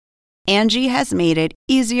Angie has made it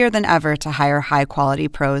easier than ever to hire high-quality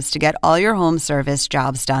pros to get all your home service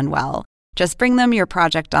jobs done well. Just bring them your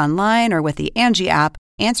project online or with the Angie app,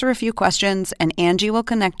 answer a few questions, and Angie will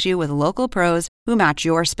connect you with local pros who match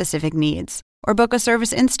your specific needs. Or book a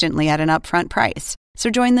service instantly at an upfront price. So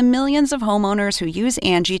join the millions of homeowners who use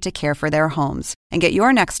Angie to care for their homes and get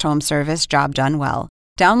your next home service job done well.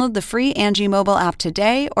 Download the free Angie mobile app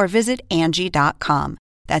today or visit Angie.com.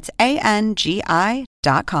 That's ANGI.com.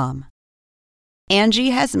 Angie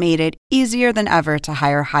has made it easier than ever to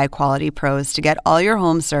hire high-quality pros to get all your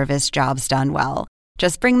home service jobs done well.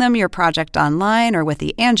 Just bring them your project online or with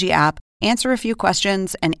the Angie app, answer a few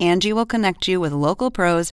questions, and Angie will connect you with local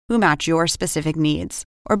pros who match your specific needs.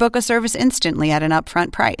 Or book a service instantly at an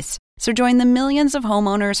upfront price. So join the millions of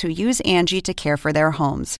homeowners who use Angie to care for their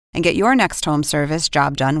homes and get your next home service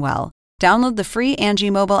job done well. Download the free Angie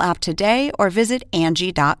mobile app today or visit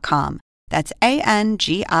Angie.com. That's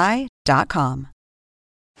ANGI.com.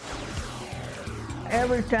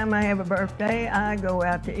 Every time I have a birthday, I go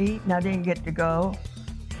out to eat, and I didn't get to go.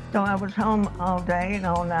 So I was home all day and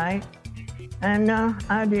all night. And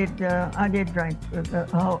I did drink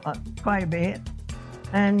quite a bit.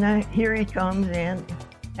 And here he comes in,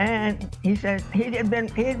 and he says he had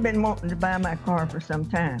been wanting to buy my car for some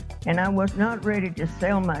time, and I was not ready to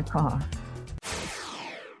sell my car.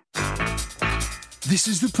 This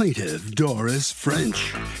is the plaintiff, Doris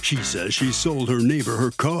French. She says she sold her neighbor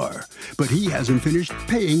her car, but he hasn't finished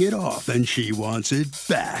paying it off and she wants it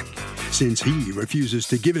back. Since he refuses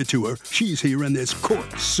to give it to her, she's here in this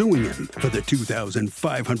court suing him for the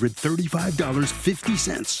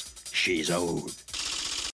 $2,535.50 she's owed.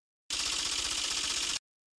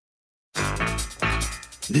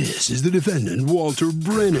 This is the defendant, Walter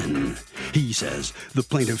Brennan. He says the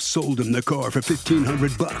plaintiff sold him the car for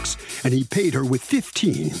 $1,500 and he paid her with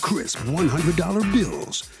 15 crisp $100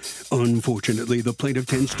 bills. Unfortunately, the plaintiff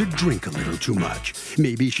tends to drink a little too much.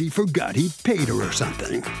 Maybe she forgot he paid her or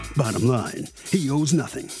something. Bottom line, he owes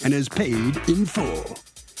nothing and is paid in full.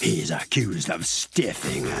 He's accused of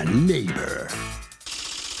stiffing a neighbor.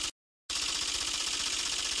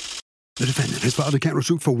 The defendant has filed a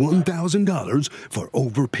countersuit for $1,000 for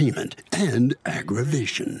overpayment and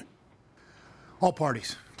aggravation. All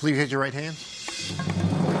parties, please raise your right hand.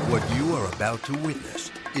 What you are about to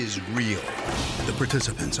witness is real. The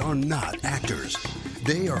participants are not actors.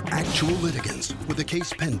 They are actual litigants with a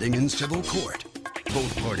case pending in civil court.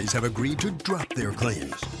 Both parties have agreed to drop their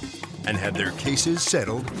claims and have their cases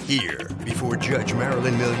settled here before Judge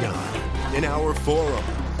Marilyn Milian in our forum,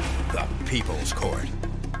 the People's Court.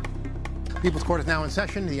 People's Court is now in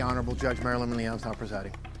session. The Honorable Judge Marilyn Milian is now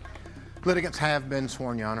presiding. Litigants have been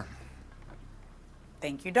sworn, Your Honor.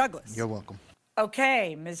 Thank you, Douglas. You're welcome.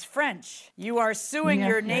 Okay, Ms. French, you are suing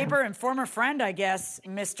your neighbor and former friend, I guess,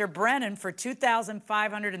 Mr. Brennan, for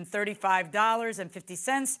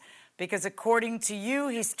 $2,535.50 because according to you,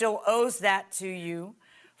 he still owes that to you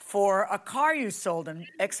for a car you sold him.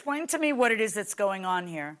 Explain to me what it is that's going on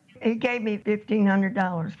here. He gave me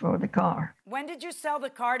 $1,500 for the car. When did you sell the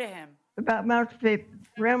car to him? About March 5th,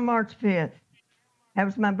 around March 5th. That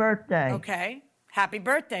was my birthday. Okay. Happy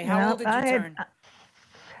birthday. How old did you turn?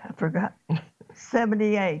 I forgot.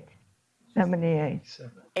 78. 78.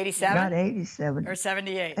 87? Not 87. Or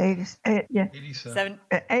 78? 87. Yeah.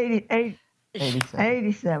 87.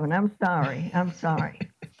 87. I'm sorry.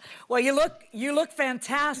 Well, you look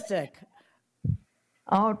fantastic.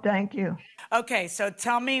 Oh, thank you. Okay, so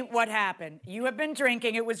tell me what happened. You have been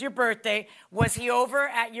drinking. It was your birthday. Was he over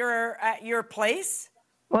at your place?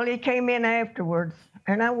 Well, he came in afterwards,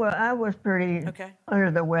 and I was pretty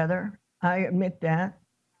under the weather. I admit that.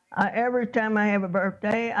 Every time I have a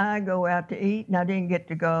birthday, I go out to eat, and I didn't get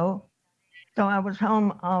to go. So I was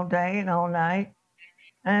home all day and all night,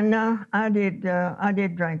 and I did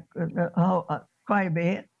drink quite a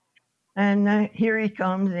bit. And here he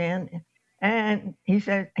comes in, and he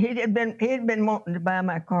says he had been wanting to buy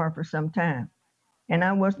my car for some time, and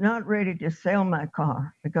I was not ready to sell my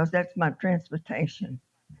car because that's my transportation.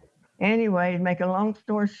 Anyway, to make a long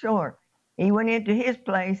story short, he went into his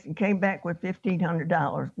place and came back with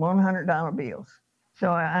 $1,500, $100 bills.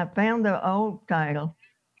 So I found the old title,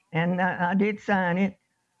 and I did sign it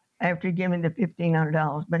after giving the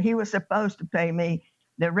 $1,500. But he was supposed to pay me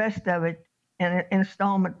the rest of it in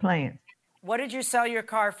installment plans. What did you sell your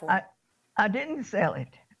car for? I didn't sell it.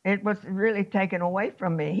 It was really taken away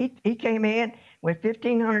from me. He came in with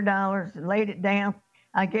 $1,500, laid it down.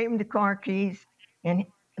 I gave him the car keys, and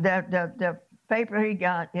the paper he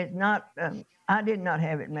got is not, I did not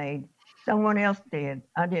have it made. Someone else did.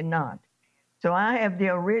 I did not. So I have the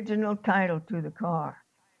original title to the car.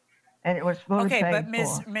 and it was fully paid Okay, for.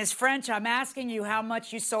 but Ms. French, I'm asking you how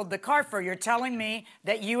much you sold the car for. You're telling me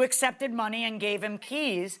that you accepted money and gave him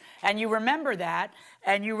keys, and you remember that.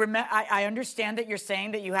 And I understand that you're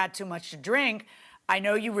saying that you had too much to drink. I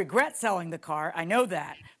know you regret selling the car. I know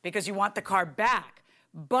that because you want the car back.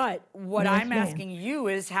 But what I'm asking you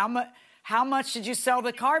is how much did you sell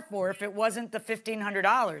the car for if it wasn't the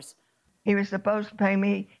 $1,500? He was supposed to pay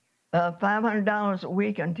me $500 a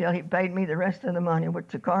week until he paid me the rest of the money, which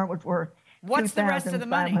the car was worth. What's the rest of the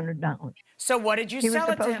money? $2,500. So what did you sell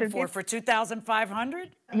it to him for $2,500?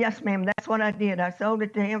 Yes, ma'am. That's what I did. I sold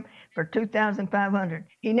it to him for $2,500.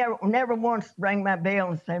 He never once rang my bell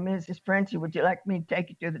and said, "Mrs. Frenchy, would you like me to take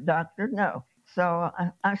you to the doctor?" No. So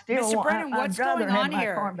I still Mr. Brennan, what's going on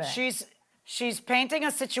here? She's painting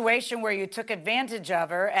a situation where you took advantage of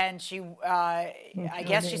her, and I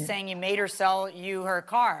guess she's saying you made her sell you her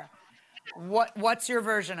car. What's your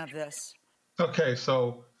version of this? Okay,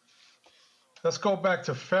 so let's go back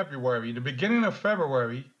to February. The beginning of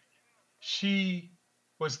February,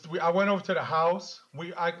 I went over to the house.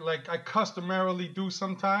 I customarily do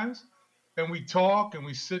sometimes, and we talk and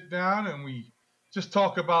we sit down and we just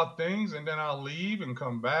talk about things, and then I'll leave and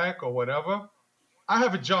come back or whatever. I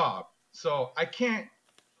have a job, so I can't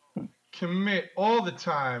commit all the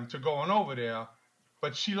time to going over there,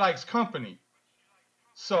 but she likes company.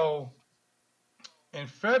 So in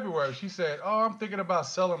February, she said, "Oh, I'm thinking about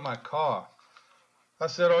selling my car." I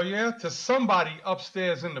said, "Oh, yeah?" To somebody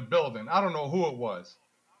upstairs in the building. I don't know who it was.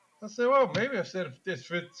 I said, "Well, maybe." I said,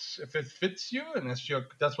 if it fits you and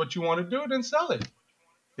that's what you want to do, then sell it.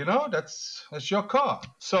 You know, that's your car.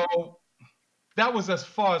 So that was as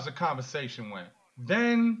far as the conversation went.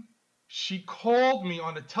 Then she called me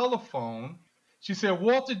on the telephone. She said,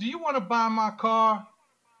 "Walter, do you want to buy my car?"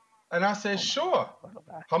 And I said, "Sure.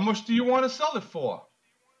 How much do you want to sell it for?"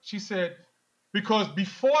 She said, because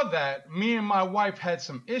before that, me and my wife had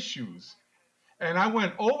some issues. And I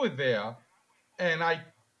went over there and I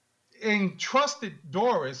entrusted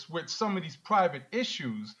Doris with some of these private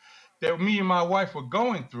issues that me and my wife were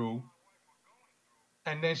going through.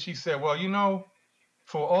 And then she said, "Well, you know,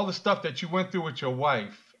 for all the stuff that you went through with your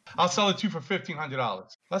wife, I'll sell it to you for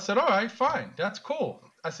 $1,500. I said, "All right, fine. That's cool."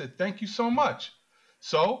 I said, "Thank you so much."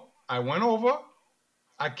 So I went over.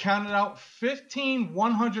 I counted out 15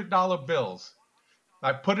 $100 bills.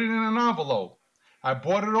 I put it in an envelope. I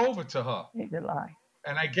brought it over to her.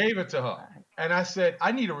 And I gave it to her. And I said,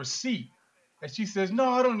 "I need a receipt." And she says, "No,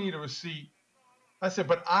 I don't need a receipt." I said,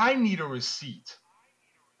 "But I need a receipt."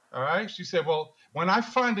 All right. She said, "Well, when I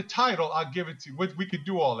find the title, I'll give it to you. We could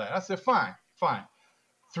do all that." I said, fine.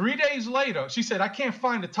 3 days later, she said, "I can't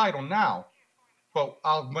find the title now, but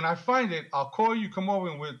when I find it, I'll call you, come over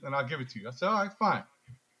and I'll give it to you." I said, "All right, fine."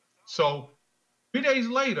 So 3 days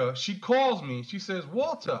later, she calls me. She says,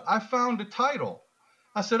 "Walter, I found the title."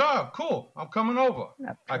 I said, "Oh, cool. I'm coming over."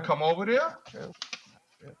 I come over there.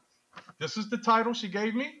 This is the title she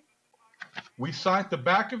gave me. We signed the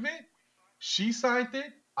back of it. She signed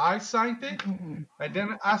it. I signed it. And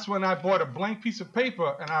then that's when I bought a blank piece of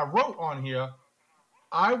paper and I wrote on here,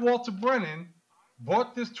 "I, Walter Brennan,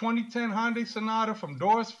 bought this 2010 Hyundai Sonata from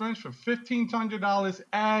Doris French for $1,500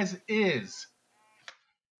 as is."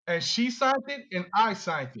 And she signed it and I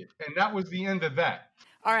signed it. And that was the end of that.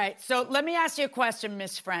 All right, so let me ask you a question,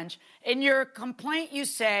 Ms. French. In your complaint, you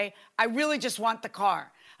say, "I really just want the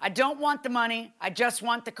car. I don't want the money. I just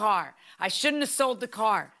want the car. I shouldn't have sold the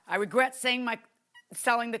car. I regret selling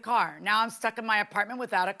the car. Now I'm stuck in my apartment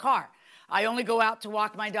without a car. I only go out to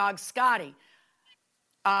walk my dog, Scotty."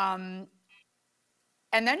 And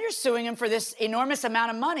then you're suing him for this enormous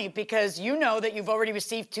amount of money because you know that you've already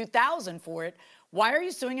received $2,000 for it. Why are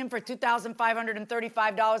you suing him for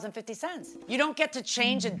 $2,535.50? You don't get to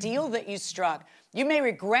change a deal that you struck. You may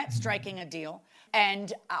regret striking a deal.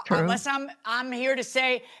 And unless I'm here to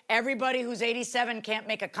say everybody who's 87 can't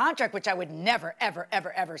make a contract, which I would never, ever,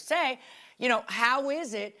 ever, ever say, you know, how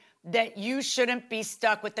is it that you shouldn't be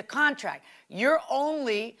stuck with the contract? Your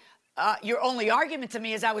only argument to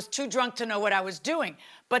me is I was too drunk to know what I was doing.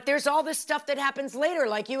 But there's all this stuff that happens later,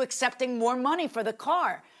 like you accepting more money for the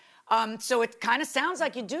car. So it kind of sounds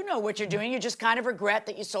like you do know what you're doing. You just kind of regret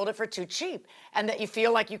that you sold it for too cheap and that you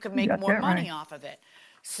feel like you could make more money off of it.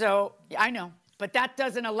 So I know, but that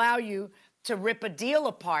doesn't allow you to rip a deal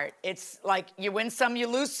apart. It's like you win some, you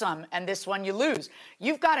lose some, and this one you lose.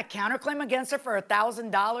 You've got a counterclaim against her for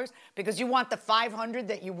 $1,000 because you want the $500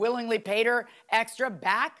 that you willingly paid her extra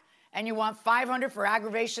back, and you want $500 for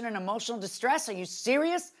aggravation and emotional distress. Are you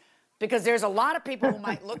serious? Because there's a lot of people who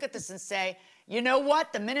might look at this and say, you know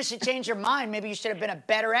what? The minute she changed her mind, maybe you should have been a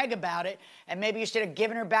better egg about it. And maybe you should have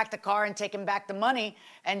given her back the car and taken back the money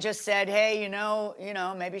and just said, hey, you know,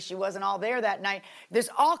 maybe she wasn't all there that night. There's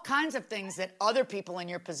all kinds of things that other people in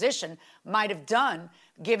your position might have done,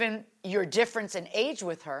 given your difference in age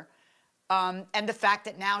with her. And the fact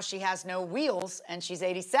that now she has no wheels and she's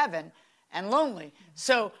 87 and lonely.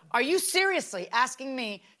 So are you seriously asking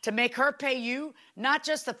me to make her pay you not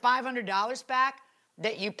just the $500 back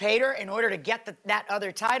that you paid her in order to get that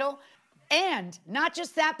other title, and not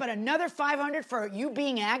just that, but another $500 for you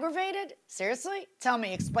being aggravated? Seriously? Tell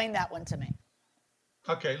me, explain that one to me.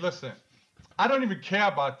 Okay, listen. I don't even care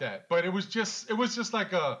about that, but it was just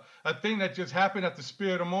like a thing that just happened at the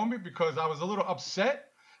spur of the moment because I was a little upset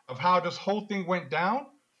of how this whole thing went down.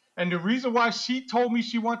 And the reason why she told me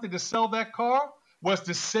she wanted to sell that car was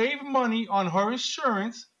to save money on her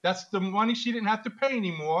insurance. That's the money she didn't have to pay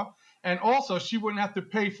anymore. And also, she wouldn't have to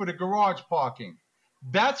pay for the garage parking.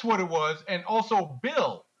 That's what it was. And also,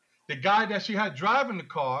 Bill, the guy that she had driving the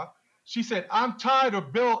car, she said, I'm tired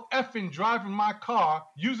of Bill effing driving my car,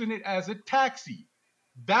 using it as a taxi.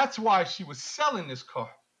 That's why she was selling this car,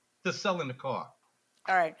 selling the car.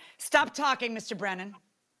 All right. Stop talking, Mr. Brennan.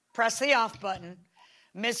 Press the off button.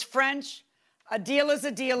 Ms. French, a deal is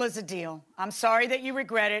a deal is a deal. I'm sorry that you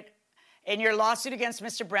regret it. In your lawsuit against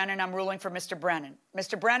Mr. Brennan, I'm ruling for Mr. Brennan.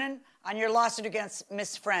 Mr. Brennan, on your lawsuit against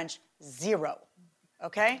Ms. French, 0.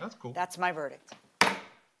 Okay? That's cool. That's my verdict.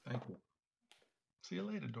 Thank you. See you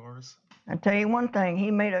later, Doris. I'll tell you one thing.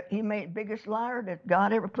 He made the biggest liar that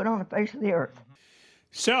God ever put on the face of the earth.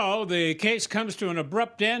 So the case comes to an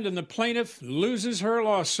abrupt end and the plaintiff loses her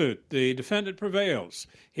lawsuit. The defendant prevails.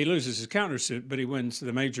 He loses his countersuit, but he wins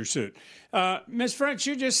the major suit. Ms. French,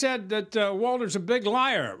 you just said that Walter's a big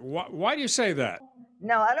liar. Why do you say that?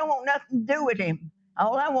 No, I don't want nothing to do with him.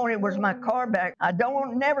 All I wanted was my car back. I don't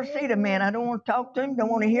want to never see the man. I don't want to talk to him. Don't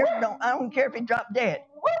want to hear him. I don't care if he dropped dead.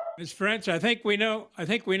 Ms. French, I think we know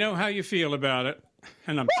how you feel about it,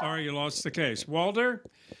 and I'm sorry you lost the case. Walter,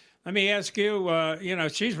 let me ask you,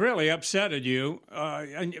 she's really upset at you,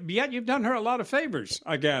 and yet you've done her a lot of favors,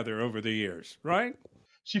 I gather, over the years, right?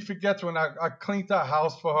 She forgets when I cleaned her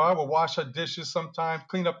house for her. I would wash her dishes sometimes,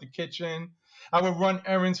 clean up the kitchen. I would run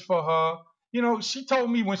errands for her. You know, she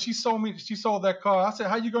told me when she sold that car, I said,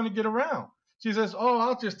 how you going to get around? She says, oh,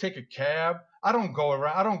 I'll just take a cab. I don't go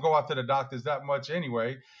around. I don't go out to the doctors that much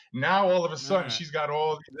anyway. Now, all of a sudden, she's got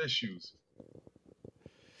all these issues.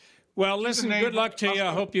 Well, listen, good luck to you.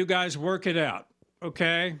 I hope you guys work it out,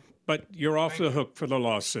 okay? But you're off the hook for the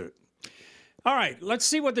lawsuit. All right, let's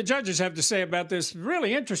see what the judges have to say about this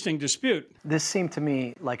really interesting dispute. This seemed to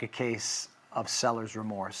me like a case of seller's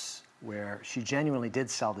remorse, where she genuinely did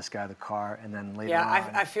sell this guy the car, and then later on... Yeah,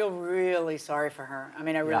 I feel really sorry for her. I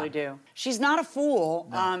mean, I really do. She's not a fool.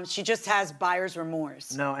 No. She just has buyer's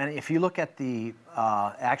remorse. No, and if you look at the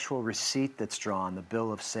actual receipt that's drawn, the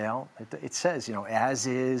bill of sale, it says, as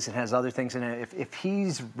is, it has other things in it. If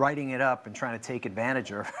he's writing it up and trying to take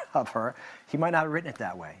advantage of her, he might not have written it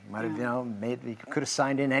that way. He might have, he could have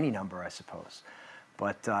signed in any number, I suppose.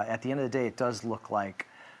 But at the end of the day, it does look like...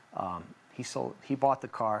 He bought the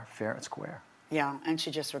car fair and square. Yeah, and she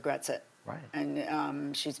just regrets it. Right.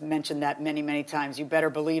 And she's mentioned that many, many times. You better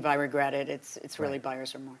believe I regret it. It's really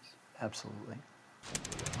buyer's remorse. Absolutely.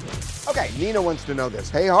 Okay, Nina wants to know this.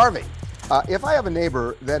 Hey, Harvey, if I have a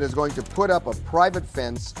neighbor that is going to put up a private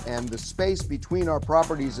fence and the space between our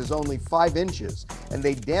properties is only 5 inches and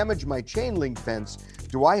they damage my chain link fence,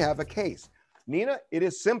 do I have a case? Nina, it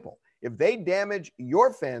is simple. If they damage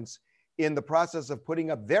your fence in the process of putting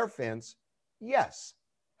up their fence, yes.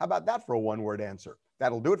 How about that for a one-word answer?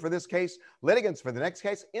 That'll do it for this case. Litigants for the next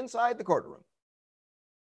case inside the courtroom.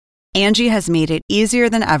 Angie has made it easier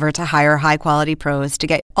than ever to hire high-quality pros to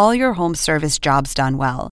get all your home service jobs done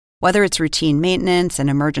well. Whether it's routine maintenance, an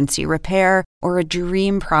emergency repair, or a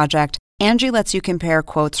dream project, Angie lets you compare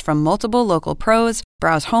quotes from multiple local pros,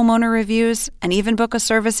 browse homeowner reviews, and even book a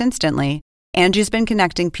service instantly. Angie's been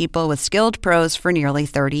connecting people with skilled pros for nearly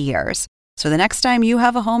 30 years. So the next time you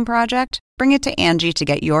have a home project, bring it to Angie to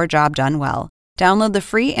get your job done well. Download the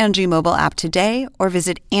free Angie mobile app today or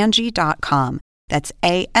visit Angie.com. That's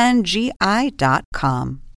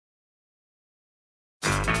ANGI.com.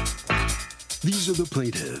 These are the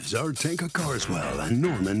plaintiffs, Artanka Carswell and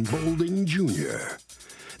Norman Boulding Jr.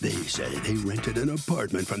 They say they rented an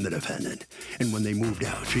apartment from the defendant, and when they moved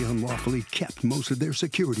out, she unlawfully kept most of their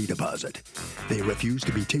security deposit. They refused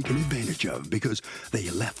to be taken advantage of because they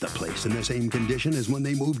left the place in the same condition as when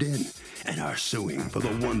they moved in, and are suing for the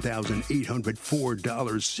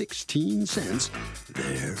 $1,804.16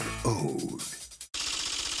 they're owed.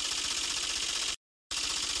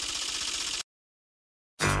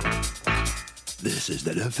 This is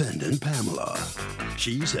the defendant, Pamela.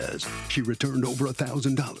 She says she returned over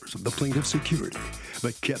 $1,000 of the plaintiff's security,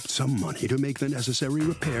 but kept some money to make the necessary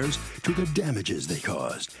repairs to the damages they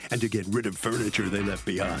caused and to get rid of furniture they left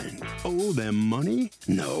behind. Owe them money?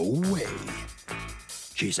 No way.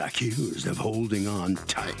 She's accused of holding on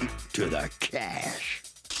tight to the cash.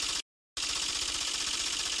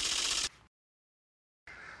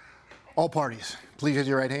 All parties, please raise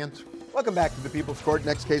your right hands. Welcome back to the People's Court.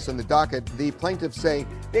 Next case on the docket. The plaintiffs say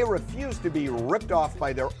they refuse to be ripped off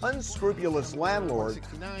by their unscrupulous landlord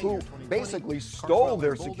who basically stole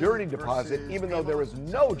their security deposit even though there is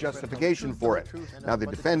no justification for it. Now, the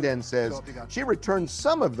defendant says she returned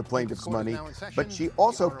some of the plaintiff's money, but she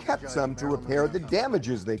also kept some to repair the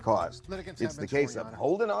damages they caused. It's the case of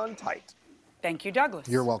holding on tight. Thank you, Douglas.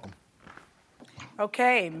 You're welcome.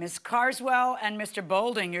 Okay, Ms. Carswell and Mr.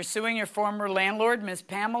 Bolding, you're suing your former landlord, Ms.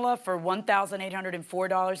 Pamela, for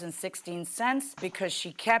 $1,804.16 because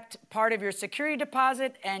she kept part of your security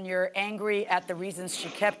deposit, and you're angry at the reasons she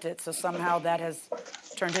kept it. So somehow that has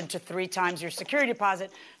turned into 3 times your security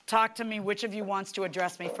deposit. Talk to me. Which of you wants to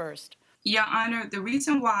address me first? Your Honor, the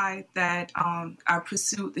reason why that I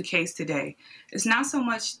pursued the case today is not so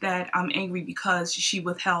much that I'm angry because she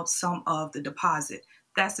withheld some of the deposit.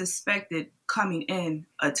 That's expected coming in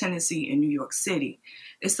a tenancy in New York City.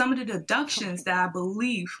 It's some of the deductions that I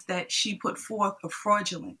believe that she put forth are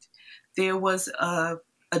fraudulent. There was a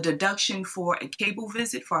deduction for a cable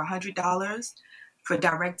visit for $100 for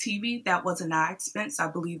DirecTV. That wasn't our expense.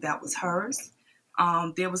 I believe that was hers.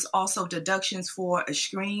 There was also deductions for a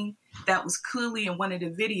screen that was clearly in one of the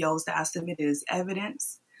videos that I submitted as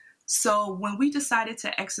evidence. So when we decided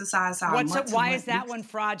to exercise our why is that one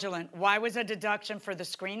fraudulent? Why was a deduction for the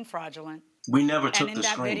screen fraudulent? We never took the screen. And in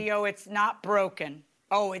that video, it's not broken.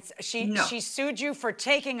 Oh, she sued you for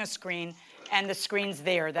taking a screen, and the screen's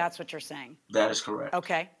there. That's what you're saying. That is correct.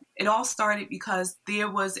 Okay. It all started because there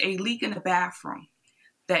was a leak in the bathroom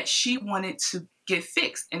that she wanted to get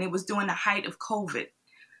fixed, and it was during the height of COVID.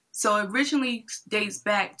 So it originally dates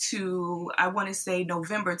back to, I want to say,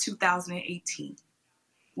 November 2018.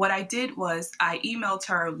 What I did was I emailed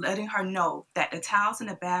her letting her know that the tiles in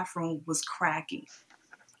the bathroom was cracking.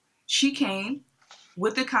 She came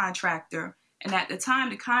with the contractor, and at the time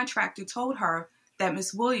the contractor told her that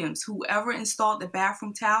Ms. Williams, whoever installed the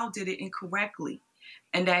bathroom tile, did it incorrectly,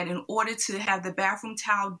 and that in order to have the bathroom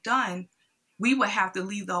tile done, we would have to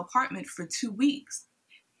leave the apartment for 2 weeks.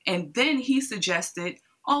 And then he suggested,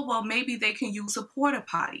 oh, well, maybe they can use a porta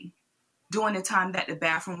potty during the time that the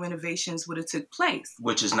bathroom renovations would have took place.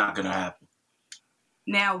 Which is not going to happen.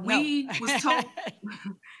 Now, we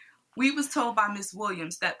was told by Ms.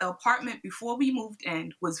 Williams that the apartment before we moved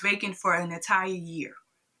in was vacant for an entire year.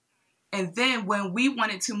 And then when we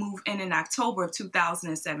wanted to move in October of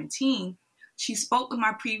 2017, she spoke with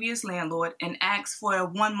my previous landlord and asked for a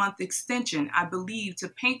 1-month extension, I believe, to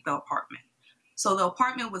paint the apartment. So the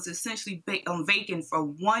apartment was essentially vacant for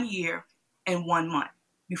 1 year and 1 month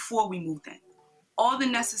before we moved in. All the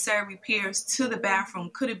necessary repairs to the bathroom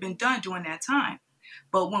could have been done during that time.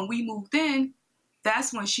 But when we moved in,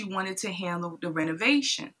 that's when she wanted to handle the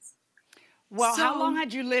renovations. Well, how long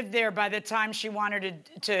had you lived there by the time she wanted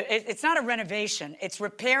it's not a renovation, it's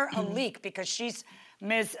repair a leak, because she's,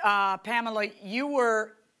 Ms. Pamela, you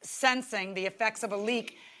were sensing the effects of a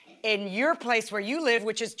leak in your place where you live,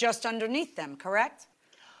 which is just underneath them, correct?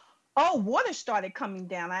 Oh, water started coming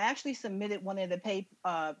down. I actually submitted one of the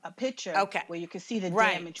a picture where you can see the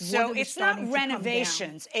damage. So it's not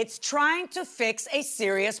renovations. It's trying to fix a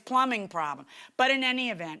serious plumbing problem. But in any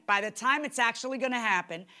event, by the time it's actually going to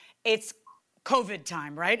happen, it's COVID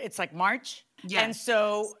time, right? It's like March. Yes. And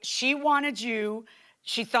so she wanted you,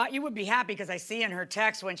 she thought you would be happy, because I see in her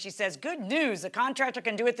text when she says, good news, the contractor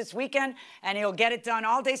can do it this weekend and he'll get it done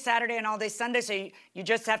all day Saturday and all day Sunday. So you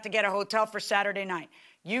just have to get a hotel for Saturday night.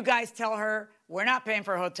 You guys tell her, we're not paying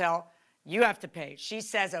for a hotel. You have to pay. She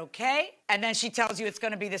says, okay. And then she tells you it's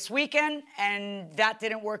going to be this weekend, and that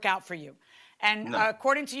didn't work out for you. And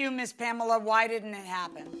according to you, Ms. Pamela, why didn't it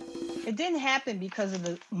happen? It didn't happen because of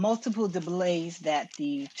the multiple delays that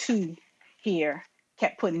the two here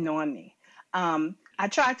kept putting on me. I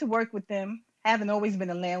tried to work with them. I haven't always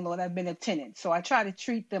been a landlord. I've been a tenant. So I try to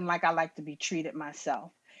treat them like I like to be treated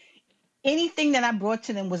myself. Anything that I brought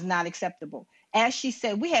to them was not acceptable. As she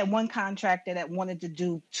said, we had one contractor that wanted to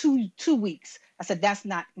do two weeks. I said, that's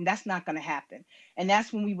not going to happen. And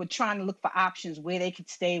that's when we were trying to look for options, where they could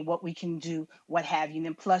stay, what we can do, what have you. And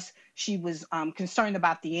then plus she was concerned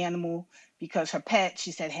about the animal because her pet,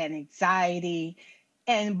 she said, had anxiety.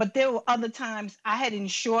 But there were other times I had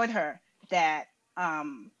insured her that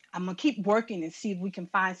I'm going to keep working and see if we can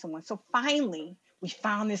find someone. So finally, we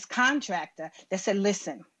found this contractor that said,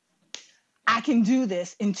 listen, I can do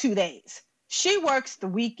this in 2 days. She works the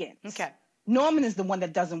weekends. Okay. Norman is the one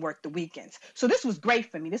that doesn't work the weekends. So this was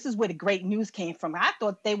great for me. This is where the great news came from. I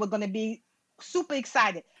thought they were going to be super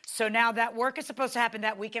excited. So now that work is supposed to happen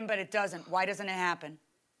that weekend, but it doesn't. Why doesn't it happen?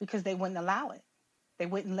 Because they wouldn't allow it. They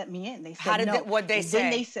wouldn't let me in. They said How did no. What'd they say?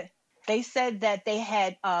 Then they said that they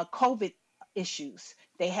had COVID issues.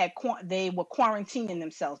 They were quarantining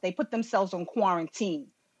themselves. They put themselves on quarantine.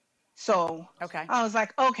 So okay. I was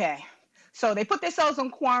like, okay. So they put themselves on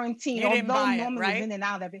quarantine. You didn't buy Norman it, right? was in and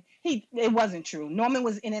out of it. It wasn't true. Norman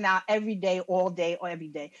was in and out every day, all day, or every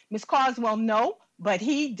day. Ms. Carswell, no, but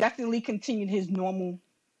he definitely continued his normal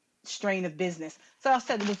strain of business. So I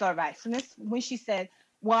said it was all right. So when she said,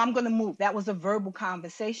 well, I'm going to move, that was a verbal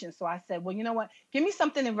conversation. So I said, well, you know what? Give me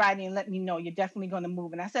something in writing and let me know you're definitely going to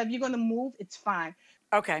move. And I said, if you're going to move, it's fine.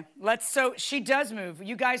 Okay, so she does move.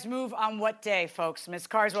 You guys move on what day, folks? Ms.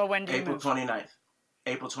 Carswell, when do you move? April 29th.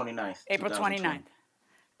 April 29th. April 29th.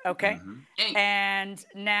 Okay. Mm-hmm. And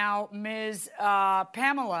now, Ms.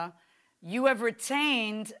 Pamela, you have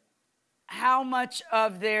retained how much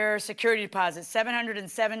of their security deposit?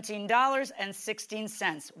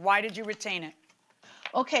 $717.16. Why did you retain it?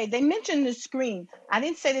 Okay, they mentioned the screen. I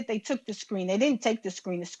didn't say that they took the screen. They didn't take the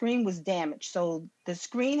screen. The screen was damaged. So the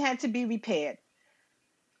screen had to be repaired.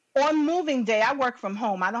 On moving day, I work from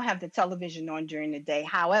home. I don't have the television on during the day.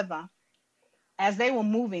 However, as they were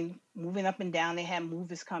moving up and down, they had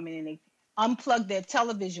movers coming and they unplugged their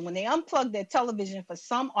television. When they unplugged their television, for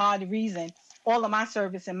some odd reason, all of my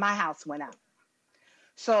service in my house went out.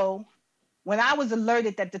 So when I was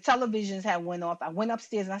alerted that the televisions had went off, I went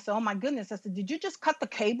upstairs and I said, oh my goodness. I said, did you just cut the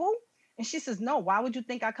cable? And she says, no, why would you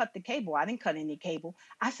think I cut the cable? I didn't cut any cable.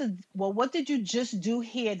 I said, well, what did you just do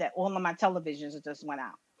here that all of my televisions just went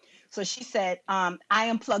out? So she said, I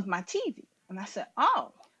unplugged my TV. And I said,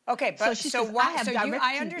 oh. Okay, but I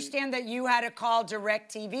TV. understand that you had to call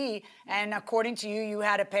DirecTV, and according to you, you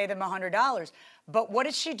had to pay them $100. But what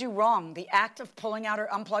did she do wrong? The act of pulling out or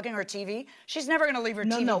unplugging her TV? She's never going to leave her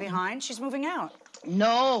TV behind. She's moving out.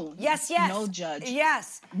 No. Yes. No, Judge.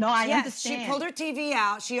 Yes. No, I understand. She pulled her TV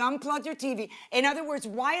out. She unplugged her TV. In other words,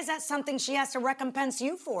 why is that something she has to recompense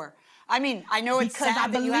you for? I mean, I know it's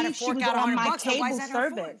sad that you had to fork out $100, but why is that her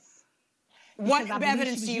fault? What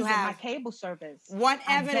evidence do you have? My cable service. What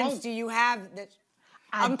evidence do you have that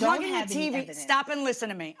unplugging the TV? Stop and listen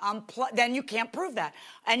to me. Then you can't prove that,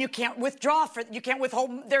 and you can't you can't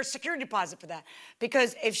withhold their security deposit for that,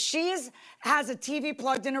 because if she has a TV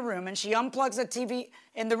plugged in a room and she unplugs a TV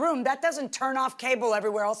in the room, that doesn't turn off cable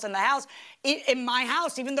everywhere else in the house. In my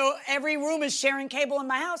house, even though every room is sharing cable in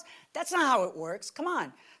my house, that's not how it works. Come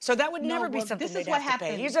on. So that would never be something they'd have to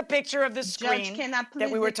pay. Here's a picture of the screen that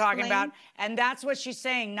we were talking about. And that's what she's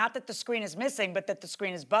saying. Not that the screen is missing, but that the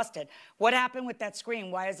screen is busted. What happened with that screen?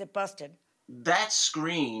 Why is it busted? That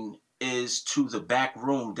screen is to the back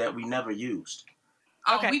room that we never used.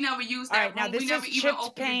 Okay. We never used that room. Now this we never is even chipped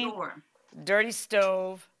opened paint, the door. dirty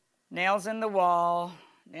stove, nails in the wall.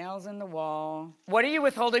 Nails in the wall. What are you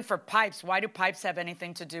withholding for pipes? Why do pipes have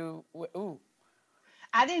anything to do with... Ooh.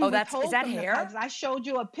 I didn't withhold is that from hair? The pipes. I showed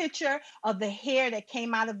you a picture of the hair that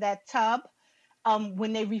came out of that tub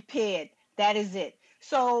when they repaired. That is it.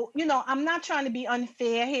 So, I'm not trying to be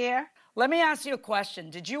unfair here. Let me ask you a question.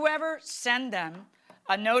 Did you ever send them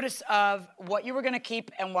a notice of what you were going to keep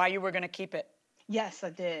and why you were going to keep it? Yes, I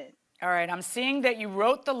did. All right. I'm seeing that you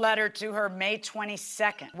wrote the letter to her May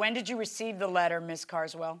 22nd. When did you receive the letter, Ms.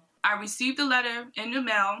 Carswell? I received the letter in the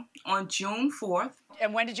mail on June 4th.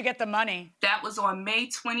 And when did you get the money? That was on May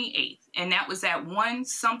 28th. And that was at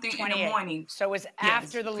 1-something in the morning. So it was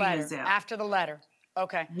after the letter. After the letter.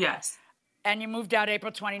 Okay. Yes. And you moved out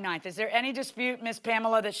April 29th. Is there any dispute, Ms.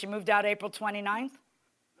 Pamela, that she moved out April 29th?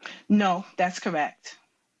 No, that's correct.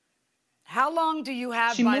 How long do you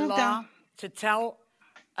have by law to tell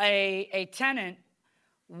a tenant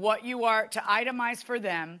what you are, to itemize for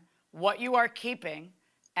them, what you are keeping,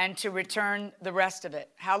 and to return the rest of it?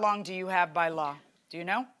 How long do you have by law? Do you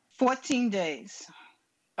know? 14 days.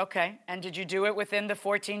 Okay. And did you do it within the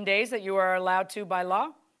 14 days that you are allowed to by law?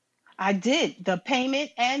 I did. The payment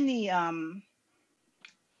and the... I'm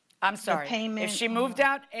sorry. The payment, if she moved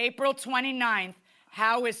out April 29th,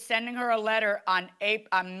 how is sending her a letter on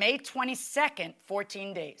May 22nd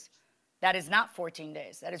 14 days? That is not 14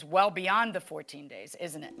 days. That is well beyond the 14 days,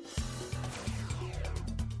 isn't it?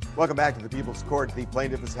 Welcome back to the People's Court. The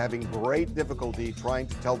plaintiff is having great difficulty trying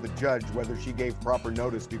to tell the judge whether she gave proper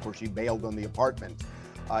notice before she bailed on the apartment.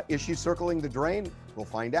 Is she circling the drain? We'll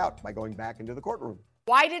find out by going back into the courtroom.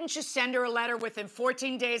 Why didn't you send her a letter within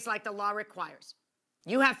 14 days like the law requires?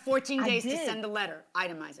 You have 14 days to send the letter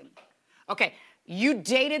itemizing. Okay, you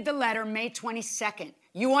dated the letter May 22nd.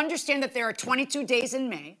 You understand that there are 22 days in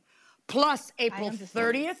May, plus April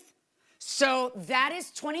 30th. So that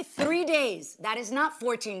is 23 days. That is not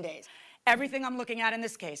 14 days. Everything I'm looking at in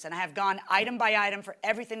this case, and I have gone item by item for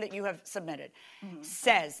everything that you have submitted,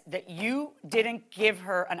 says that you didn't give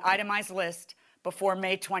her an itemized list before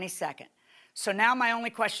May 22nd. So now my only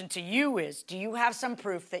question to you is, do you have some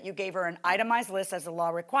proof that you gave her an itemized list as the law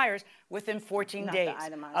requires within 14 days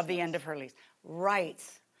of the end of her lease? Right.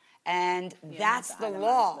 And that's the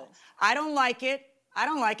law. I don't like it. I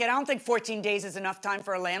don't like it. I don't think 14 days is enough time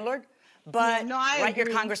for a landlord. But write your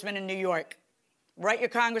congressman in New York. Write your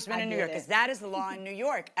congressman in New York, because that is the law in New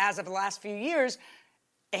York. As of the last few years,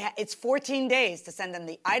 it's 14 days to send them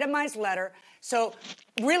the itemized letter. So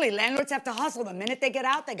really, landlords have to hustle. The minute they get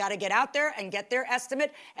out, they got to get out there and get their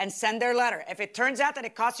estimate and send their letter. If it turns out that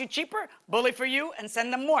it costs you cheaper, bully for you and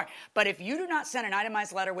send them more. But if you do not send an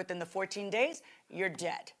itemized letter within the 14 days, you're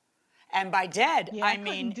dead. And by dead, I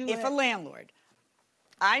mean if a landlord,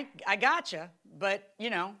 I gotcha, but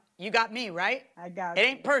you know, you got me, right? I got it. It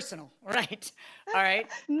ain't personal, right? All right?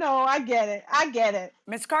 No, I get it. I get it.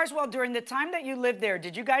 Ms. Carswell, during the time that you lived there,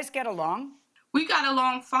 did you guys get along? We got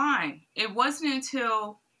along fine. It wasn't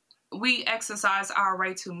until we exercised our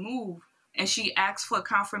right to move and she asked for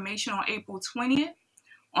confirmation on April 20th.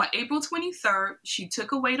 On April 23rd, she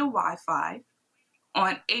took away the Wi-Fi.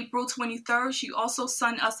 On April 23rd, she also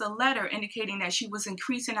sent us a letter indicating that she was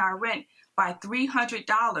increasing our rent by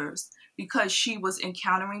 $300 because she was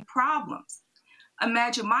encountering problems.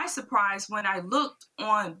 Imagine my surprise when I looked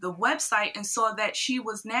on the website and saw that she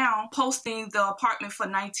was now posting the apartment for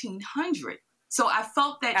 $1,900. So I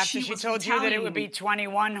felt that after she told you that it would be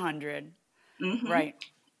 $2,100. Right.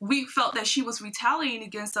 We felt that she was retaliating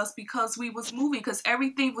against us because we was moving, because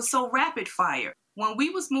everything was so rapid fire. When we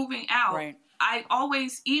was moving out, I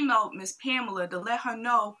always emailed Miss Pamela to let her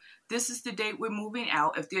know this is the date we're moving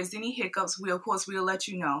out. If there's any hiccups, we'll let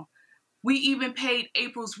you know. We even paid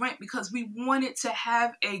April's rent because we wanted to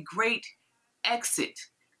have a great exit.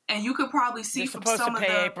 And you could probably see from some of the... You're supposed to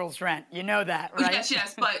pay April's rent. You know that, right?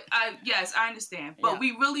 Yes, but yes, I understand. But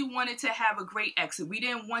we really wanted to have a great exit. We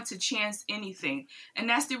didn't want to chance anything. And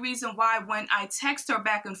that's the reason why when I text her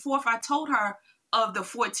back and forth, I told her of the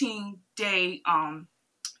 14-day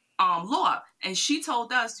law. And she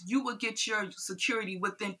told us you would get your security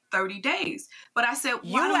within 30 days. But I said,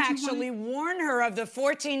 why you actually warn her of the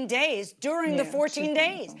 14 days during the 14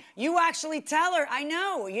 days. You actually tell her, I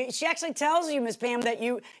know. She actually tells you, Ms. Pam, that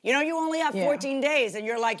you only have 14 days. And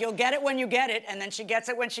you're like, you'll get it when you get it. And then she gets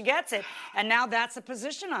it when she gets it. And now that's the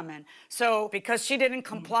position I'm in. So because she didn't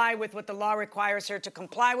comply with what the law requires her to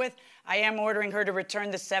comply with, I am ordering her to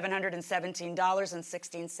return the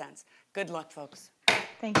 $717.16. Good luck, folks.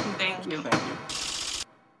 Thank you. Thank you.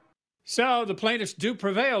 So the plaintiffs do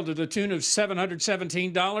prevail to the tune of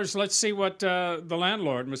 $717. Let's see what the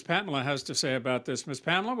landlord, Ms. Pamela, has to say about this. Ms.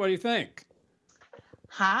 Pamela, what do you think?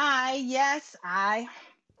 Hi. Yes, I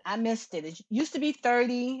missed it. It used to be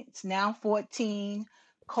 30. It's now 14.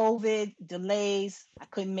 COVID delays. I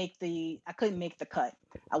couldn't make the cut.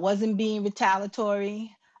 I wasn't being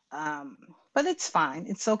retaliatory, but it's fine.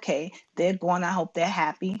 It's okay. They're going. I hope they're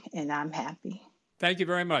happy, and I'm happy. Thank you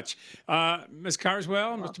very much. Ms.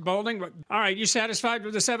 Carswell, Mr. Boulding. All right, you satisfied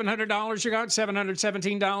with the $700 you got?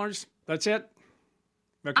 $717? That's it?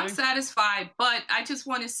 Okay. I'm satisfied, but I just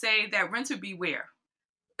want to say that renter beware,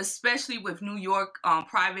 especially with New York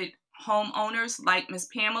private homeowners like Ms.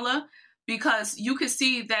 Pamela, because you could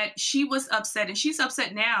see that she was upset, and she's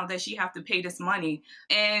upset now that she have to pay this money.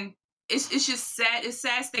 And it's just sad. It's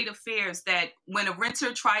sad state of affairs that when a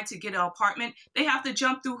renter tried to get an apartment, they have to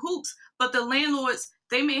jump through hoops. But the landlords,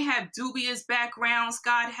 they may have dubious backgrounds,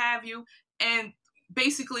 God have you, and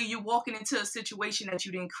basically you're walking into a situation that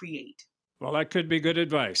you didn't create. Well, that could be good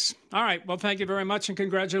advice. All right. Well, thank you very much and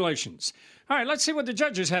congratulations. All right. Let's see what the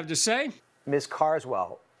judges have to say. Ms.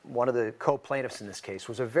 Carswell, one of the co-plaintiffs in this case,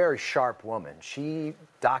 was a very sharp woman. She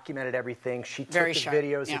documented everything. She took the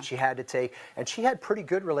videos that she had to take, and she had pretty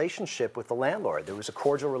good relationship with the landlord. There was a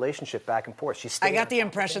cordial relationship back and forth. I got the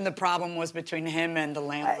impression the problem was between him and the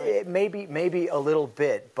landlord. Maybe a little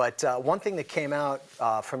bit, but one thing that came out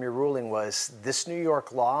from your ruling was this New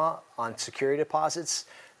York law on security deposits.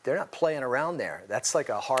 They're not playing around there. That's like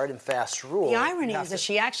a hard and fast rule. The irony is that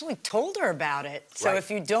she actually told her about it. So if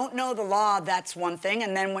you don't know the law, that's one thing.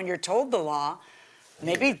 And then when you're told the law,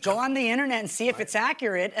 Maybe go on the internet and see if it's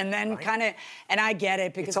accurate, and then kind of. And I get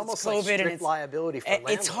it because it's almost COVID like strict and it's liability for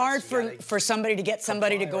landlords. It's hard for somebody to get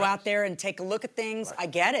somebody to go out there and take a look at things. I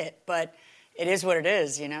get it, but it is what it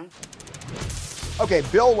is, you know. Okay,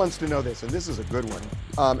 Bill wants to know this, and this is a good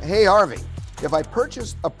one. Hey, Harvey, if I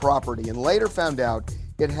purchased a property and later found out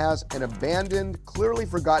it has an abandoned, clearly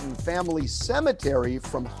forgotten family cemetery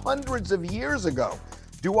from hundreds of years ago,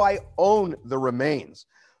 do I own the remains?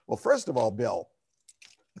 Well, first of all, Bill,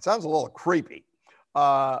 it sounds a little creepy,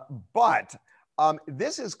 but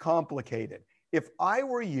this is complicated. If I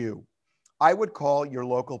were you, I would call your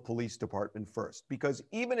local police department first, because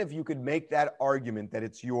even if you could make that argument that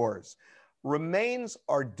it's yours, remains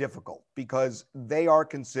are difficult because they are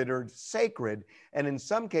considered sacred. And in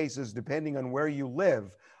some cases, depending on where you live,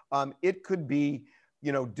 it could be,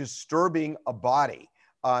 disturbing a body.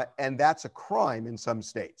 And that's a crime in some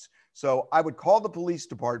states. So I would call the police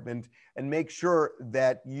department and make sure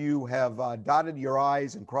that you have dotted your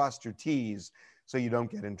I's and crossed your T's so you don't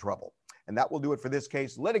get in trouble. And that will do it for this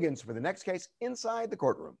case. Litigants for the next case inside the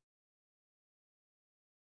courtroom.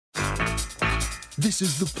 This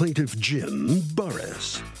is the plaintiff, Jim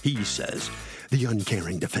Burris. He says the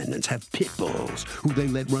uncaring defendants have pit bulls who they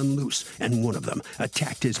let run loose, and one of them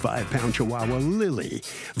attacked his 5-pound chihuahua, Lily,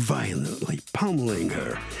 violently pummeling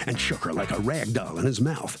her and shook her like a rag doll in his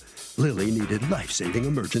mouth. Lily needed life-saving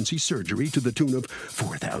emergency surgery to the tune of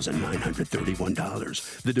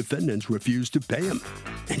 $4,931. The defendants refused to pay him,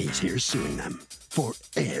 and he's here suing them for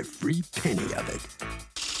every penny of it.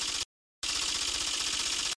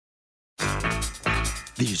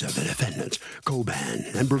 These are the defendants,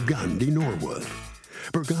 Coban and Burgundy Norwood.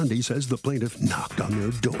 Burgundy says the plaintiff knocked on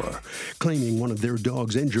their door, claiming one of their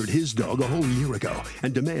dogs injured his dog a whole year ago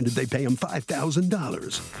and demanded they pay him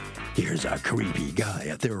 $5,000. Here's a creepy guy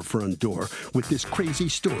at their front door with this crazy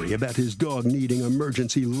story about his dog needing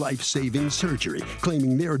emergency life-saving surgery,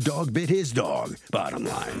 claiming their dog bit his dog. Bottom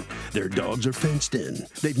line, their dogs are fenced in.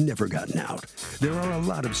 They've never gotten out. There are a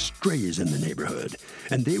lot of strays in the neighborhood,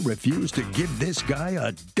 and they refuse to give this guy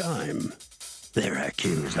a dime. They're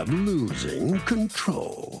accused of losing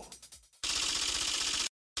control.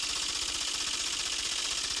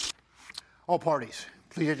 All parties,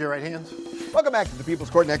 please raise your right hands. Welcome back to the People's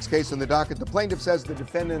Court. Next case on the docket. The plaintiff says the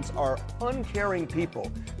defendants are uncaring people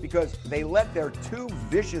because they let their 2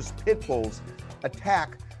 vicious pit bulls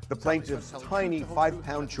attack the plaintiff's tiny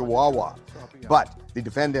 5-pound chihuahua. But the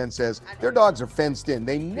defendant says their dogs are fenced in.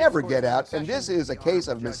 They never get out, and this is a case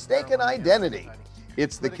of mistaken identity.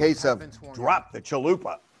 It's the case of drop the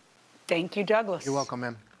chalupa. Thank you, Douglas. You're welcome,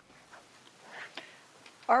 ma'am.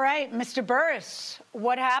 All right, Mr. Burris,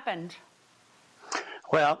 what happened?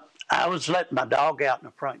 Well, I was letting my dog out in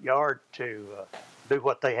the front yard to do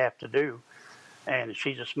what they have to do. And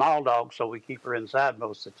she's a small dog, so we keep her inside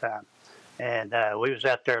most of the time. And we was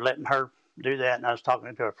out there letting her do that, and I was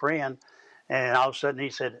talking to a friend, and all of a sudden he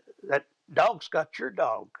said, "That dog's got your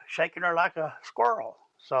dog," shaking her like a squirrel.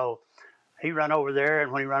 So he ran over there,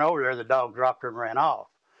 and when he ran over there, the dog dropped her and ran off.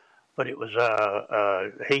 But it was,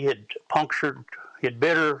 he had punctured, he had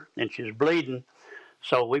bit her, and she was bleeding.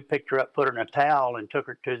 So we picked her up, put her in a towel, and took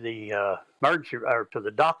her to the emergency, or to the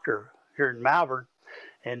doctor here in Malvern,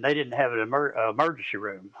 and they didn't have an emergency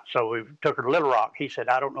room. So we took her to Little Rock. He said,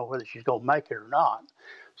 "I don't know whether she's going to make it or not."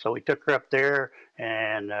 So we took her up there,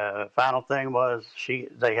 and final thing was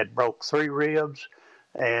they had broke 3 ribs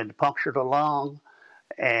and punctured a lung.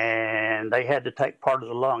 And they had to take part of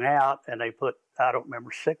the lung out, and they put, I don't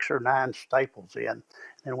remember, 6 or 9 staples in.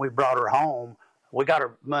 And we brought her home. We got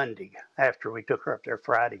her Monday after we took her up there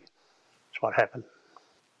Friday. That's what happened.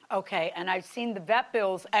 Okay, and I've seen the vet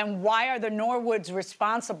bills. And why are the Norwoods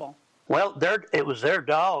responsible? Well, it was their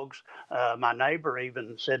dogs. My neighbor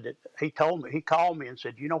even said that he called me and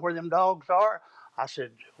said, "You know where them dogs are?" I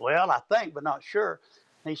said, "Well, I think, but not sure."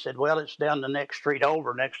 And he said, "Well, it's down the next street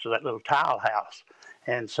over next to that little tile house."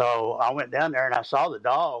 And so I went down there and I saw the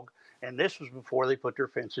dog, and this was before they put their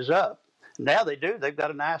fences up. Now they do. They've got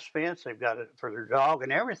a nice fence. They've got it for their dog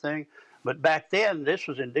and everything. But back then, this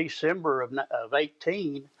was in December of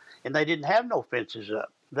 18, and they didn't have no fences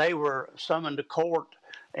up. They were summoned to court,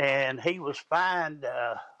 and he was fined,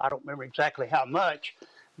 I don't remember exactly how much,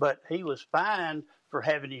 but he was fined for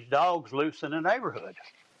having these dogs loose in the neighborhood.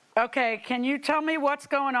 Okay, can you tell me what's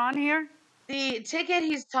going on here? The ticket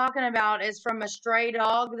he's talking about is from a stray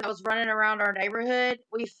dog that was running around our neighborhood.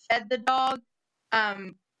 We fed the dog.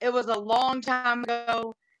 It was a long time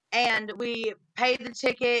ago, and we paid the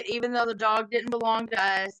ticket even though the dog didn't belong to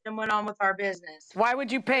us and went on with our business. Why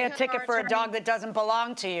would you pay a ticket for a dog that doesn't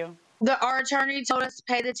belong to you? Our attorney told us to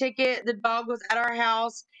pay the ticket. The dog was at our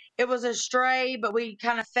house. It was a stray, but we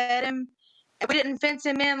kind of fed him. We didn't fence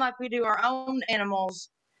him in like we do our own animals,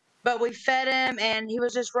 but we fed him and he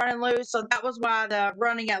was just running loose. So that was why the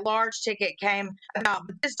running at large ticket came about.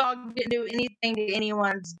 But this dog didn't do anything to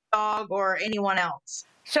anyone's dog or anyone else.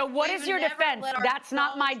 So what is your defense? That's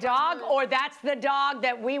not my dog, or that's the dog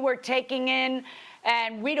that we were taking in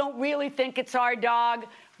and we don't really think it's our dog,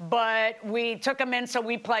 but we took him in, so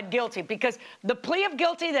we pled guilty? Because the plea of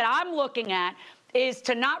guilty that I'm looking at is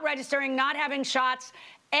to not registering, not having shots,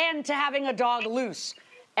 and to having a dog loose.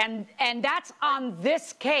 And that's on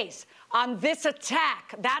this case, on this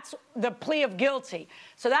attack. That's the plea of guilty.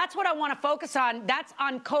 So that's what I want to focus on. That's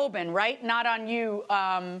on Coben, right? Not on you,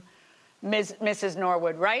 Mrs.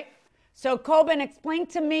 Norwood, right? So Coben, explain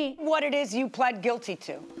to me what it is you pled guilty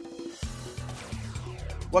to.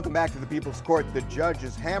 Welcome back to the People's Court. The judge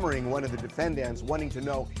is hammering one of the defendants, wanting to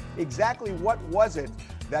know exactly what was it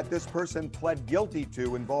that this person pled guilty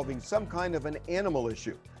to involving some kind of an animal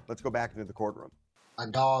issue. Let's go back into the courtroom. A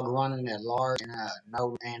dog running at large and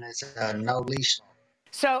it's a no leash.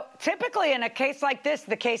 So typically in a case like this,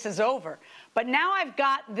 the case is over. But now I've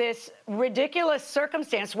got this ridiculous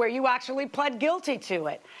circumstance where you actually pled guilty to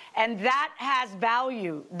it. And that has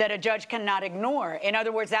value that a judge cannot ignore. In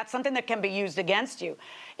other words, that's something that can be used against you.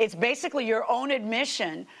 It's basically your own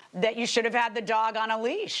admission that you should have had the dog on a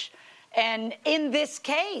leash. And in this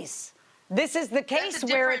case, this is the case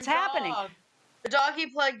where it's happening. The dog he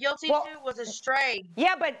pled guilty to was a stray.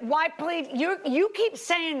 Yeah, but why plead? You keep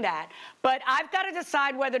saying that, but I've got to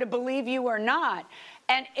decide whether to believe you or not.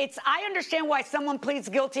 And I understand why someone pleads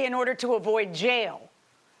guilty in order to avoid jail.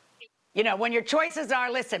 You know, when your choices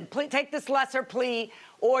are, listen, take this lesser plea,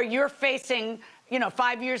 or you're facing,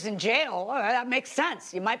 5 years in jail, that makes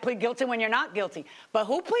sense. You might plead guilty when you're not guilty. But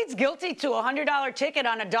who pleads guilty to a $100 ticket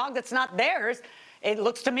on a dog that's not theirs? It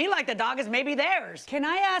looks to me like the dog is maybe theirs. Can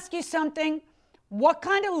I ask you something? What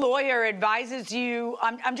kind of lawyer advises you?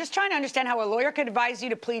 I'm just trying to understand how a lawyer could advise you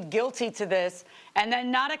to plead guilty to this and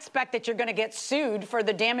then not expect that you're going to get sued for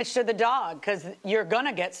the damage to the dog, because you're going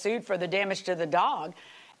to get sued for the damage to the dog.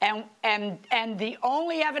 And the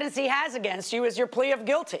only evidence he has against you is your plea of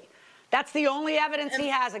guilty. That's the only evidence he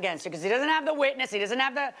has against you, because he doesn't have the witness. He doesn't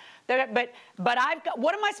have but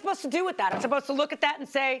what am I supposed to do with that? I'm supposed to look at that and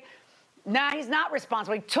say, nah, he's not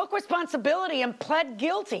responsible. He took responsibility and pled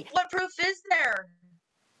guilty. What proof is there?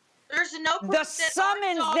 There's no proof. The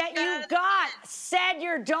summons that you got said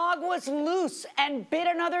your dog was loose and bit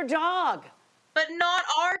another dog. But not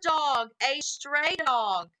our dog, a stray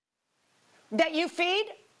dog. That you feed?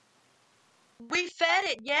 We fed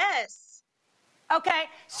it, yes. Okay,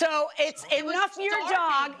 so it's enough your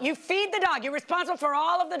dog. You feed the dog. You're responsible for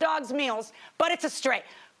all of the dog's meals, but it's a stray.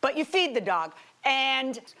 But you feed the dog.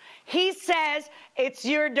 And he says it's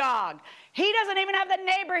your dog. He doesn't even have the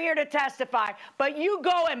neighbor here to testify, but you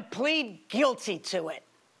go and plead guilty to it.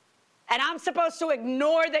 And I'm supposed to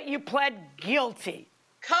ignore that you pled guilty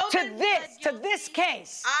to this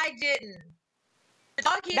case. I didn't.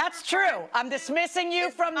 That's true. I'm dismissing you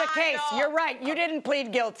from the case. You're right. You didn't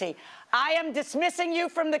plead guilty. I am dismissing you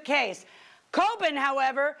from the case. Coben,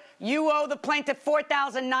 however, you owe the plaintiff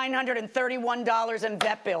 $4,931 in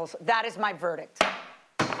vet bills. That is my verdict.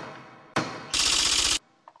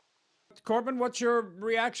 Corbin, what's your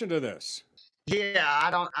reaction to this? Yeah,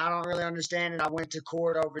 I don't really understand it. I went to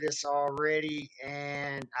court over this already,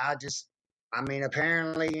 and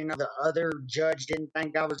apparently, the other judge didn't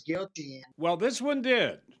think I was guilty. Well, this one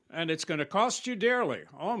did, and it's going to cost you dearly,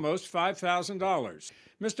 almost $5,000.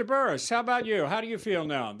 Mr. Burris, how about you? How do you feel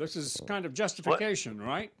now? This is kind of justification,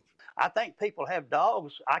 right? I think people have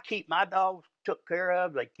dogs. I keep my dogs took care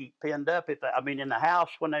of. They keep pinned up. In the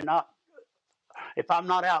house when if I'm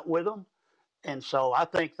not out with them. And so I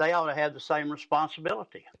think they ought to have the same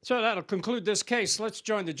responsibility. So that'll conclude this case. Let's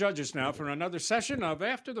join the judges now for another session of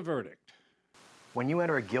After the Verdict. When you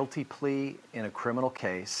enter a guilty plea in a criminal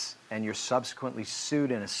case and you're subsequently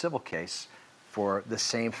sued in a civil case for the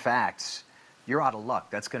same facts, you're out of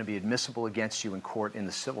luck. That's going to be admissible against you in court in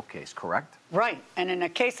the civil case, correct? Right. And in a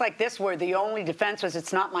case like this where the only defense was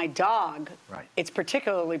it's not my dog, right, it's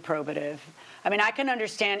particularly probative. I mean, I can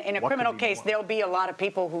understand in a criminal case, there'll be a lot of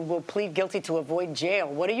people who will plead guilty to avoid jail.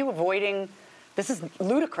 What are you avoiding? This is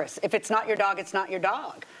ludicrous. If it's not your dog, it's not your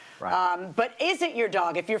dog. Right. But is it your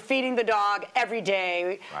dog? If you're feeding the dog every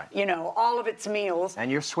day, right, all of its meals.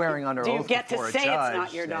 And you're swearing under oath before a judge it's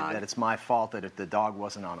not your dog? That it's my fault that the dog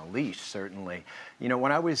wasn't on a leash, certainly.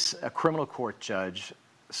 When I was a criminal court judge,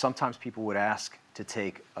 sometimes people would ask to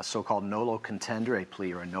take a so-called nolo contendere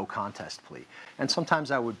plea or a no contest plea. And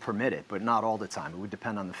sometimes I would permit it, but not all the time. It would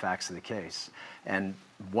depend on the facts of the case. And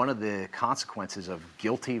one of the consequences of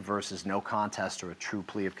guilty versus no contest or a true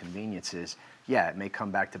plea of convenience is, yeah, it may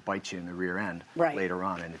come back to bite you in the rear end later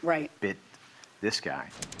on, and it bit this guy.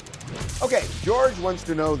 Okay, George wants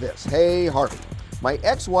to know this. Hey, Harvey, my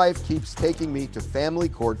ex-wife keeps taking me to family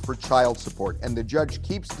court for child support, and the judge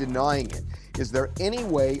keeps denying it. Is there any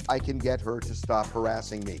way I can get her to stop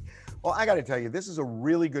harassing me? Well, I got to tell you, this is a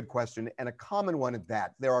really good question and a common one at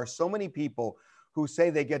that. There are so many people who say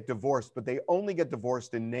they get divorced, but they only get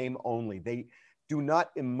divorced in name only. They do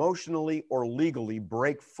not emotionally or legally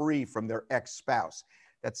break free from their ex-spouse.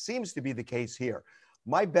 That seems to be the case here.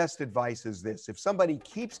 My best advice is this: if somebody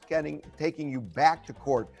keeps taking you back to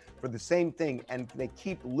court for the same thing and they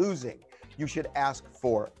keep losing, you should ask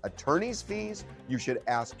for attorney's fees, you should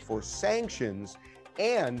ask for sanctions,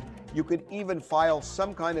 and you could even file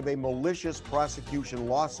some kind of a malicious prosecution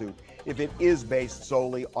lawsuit if it is based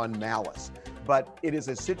solely on malice. But it is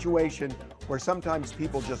a situation where sometimes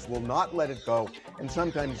people just will not let it go, and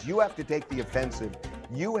sometimes you have to take the offensive,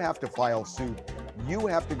 you have to file suit, you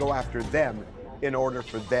have to go after them in order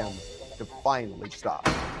for them to finally stop.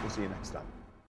 We'll see you next time.